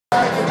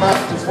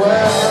as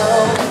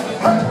well.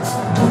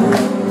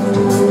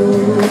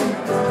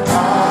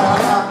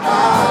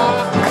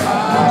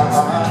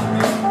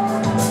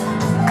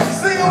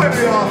 Sing it with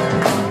me, y'all.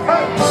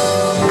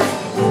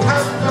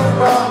 After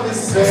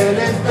promise said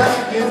it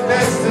back in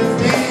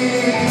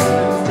destiny,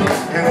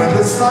 and when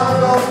the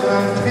sun goes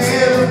down,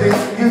 feeling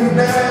you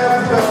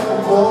never felt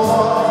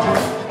before.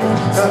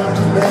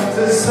 Nothing left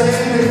to say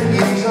to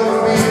ease your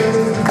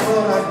fears,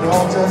 but I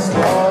know just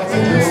what to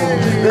do.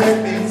 Let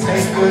me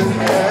take good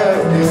care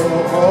of you.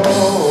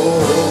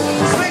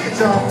 Sing it,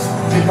 y'all.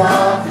 Take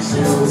off your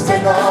shoes,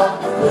 take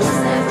off the boots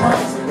and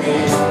come to me.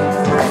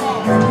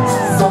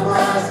 So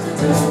much to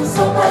do,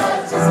 so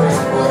much is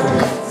what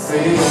we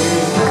see.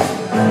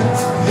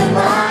 You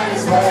might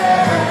as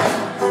well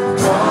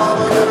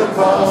Come a little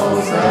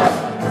closer.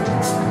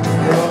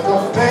 Girl,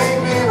 don't make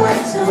me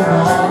wait too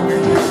long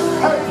with you.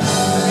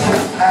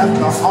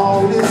 After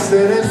all is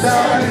said and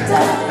done,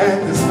 and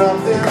there's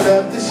nothing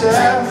left to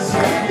share,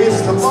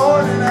 it's the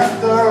morning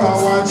after,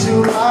 I want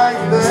you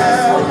like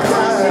that.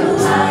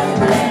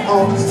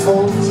 Always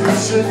told you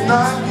should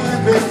not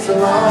give it too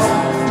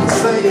long.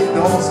 Saying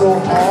no so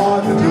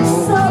hard to do,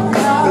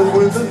 cause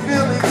when the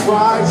feeling's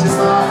right, you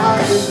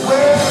might as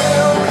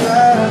well,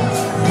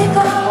 yeah. take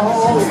off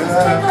your shoes,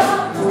 take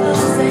off the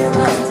boots and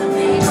come to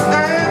me.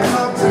 And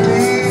come to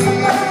me.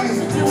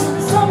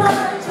 So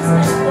much is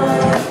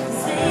what we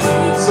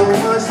see. So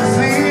much to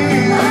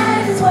see.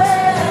 Might as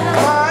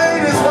well.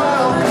 Might as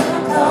well.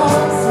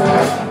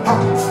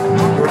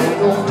 Girl,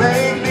 don't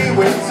make me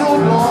wait too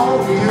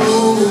long for you.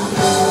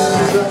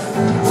 Just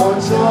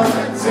want your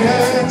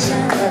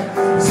attention.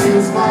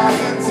 Seems my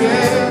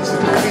intention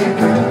to keep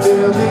you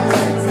feeling.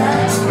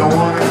 Don't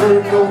wanna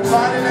hurt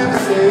nobody, let me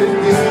say it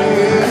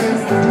again.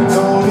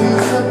 No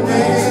need to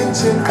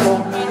mention, no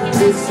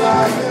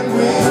desire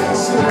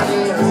mention.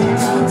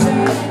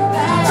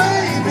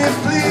 Baby,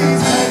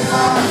 please take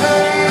my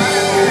hand.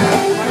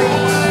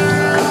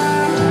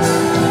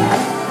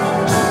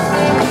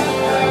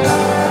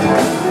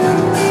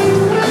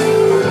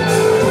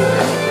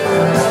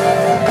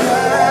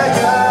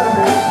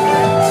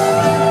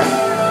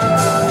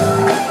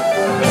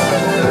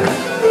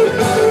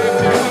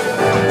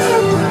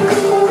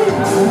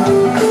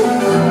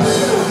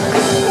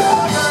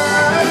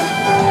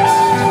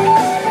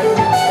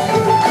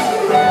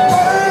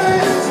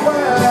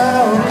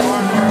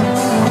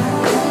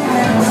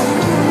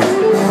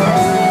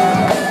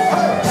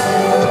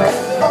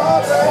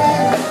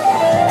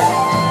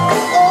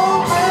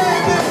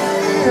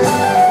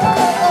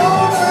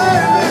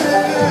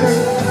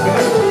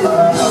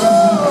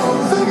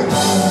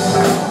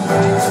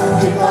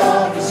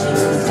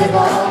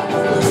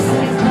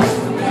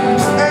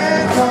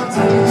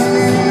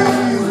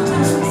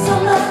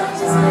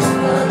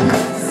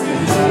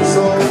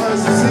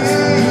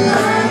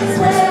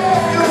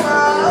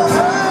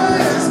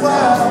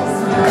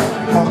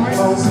 Come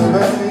closer,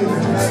 baby.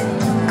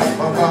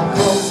 Oh, come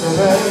closer,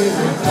 baby.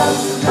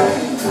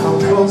 Oh, come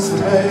closer,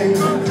 baby.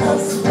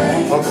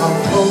 Oh, come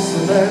closer,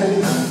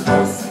 baby.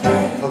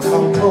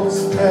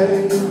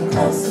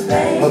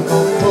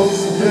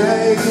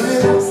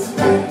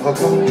 Oh,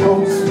 come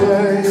closer,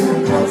 baby.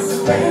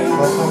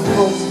 Oh, come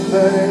closer,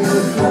 baby.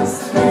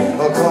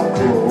 Oh, come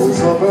closer,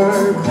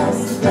 baby.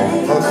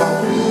 Oh,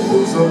 come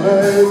closer,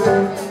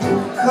 baby.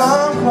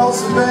 Come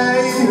closer,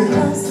 baby.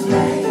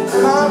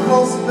 Come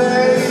closer,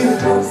 baby.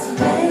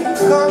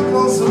 Come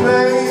closer,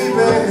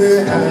 baby.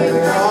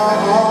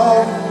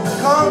 Oh,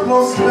 come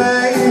closer,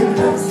 baby.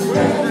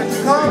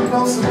 Come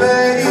closer,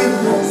 baby.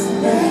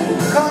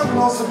 Come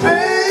closer,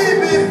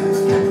 baby.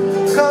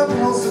 Come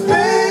closer,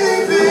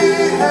 baby.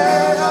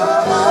 Hey,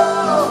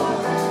 oh.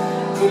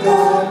 Take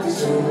off the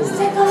shoes,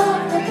 take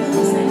off the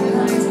boots and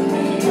come to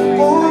me.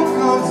 Oh,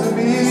 come to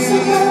me.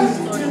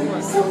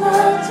 So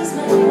much is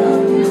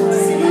what we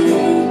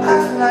see. I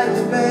like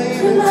it,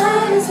 baby. You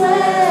might as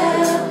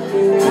well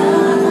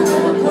come a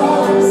little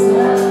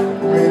closer.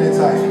 Really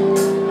tight.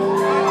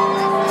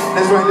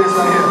 Let's write this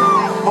right here.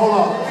 Hold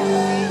on.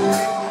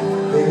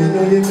 Baby,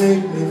 know you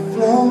make me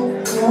flow,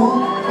 flow,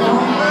 flow.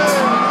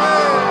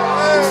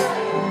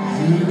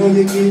 You know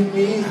you get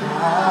me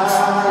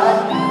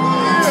high.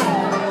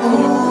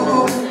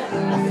 Ooh,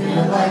 I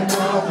feel like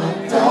I'm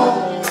a dog.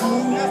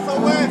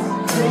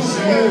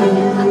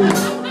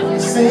 You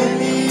send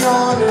me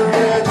on the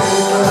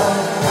regular.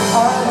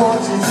 I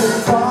want you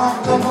to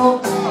rock the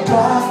boat,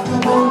 rock the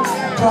boat,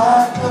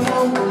 rock the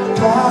boat,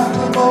 rock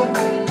the boat,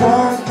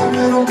 work the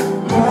middle,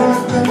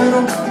 work the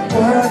middle,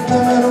 work the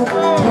middle,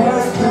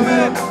 work the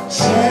middle.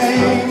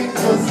 Change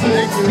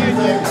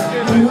position,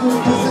 new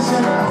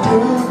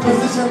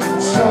position,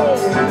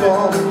 stroking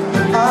for me.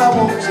 I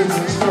want you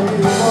to stroke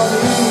it for me.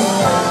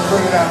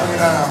 Bring it out, bring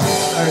it out.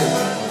 Hey.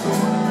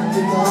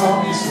 Take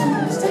off your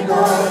shoes, take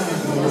off your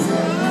clothes.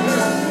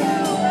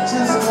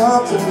 Just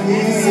come to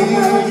me.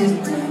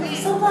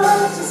 So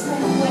much is what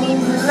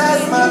we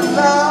Let my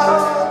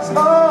love,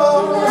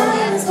 oh,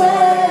 might as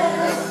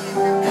well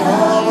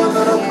come a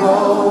little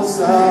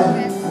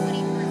closer.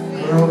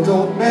 Girl,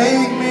 don't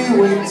make me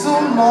wait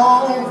too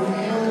long.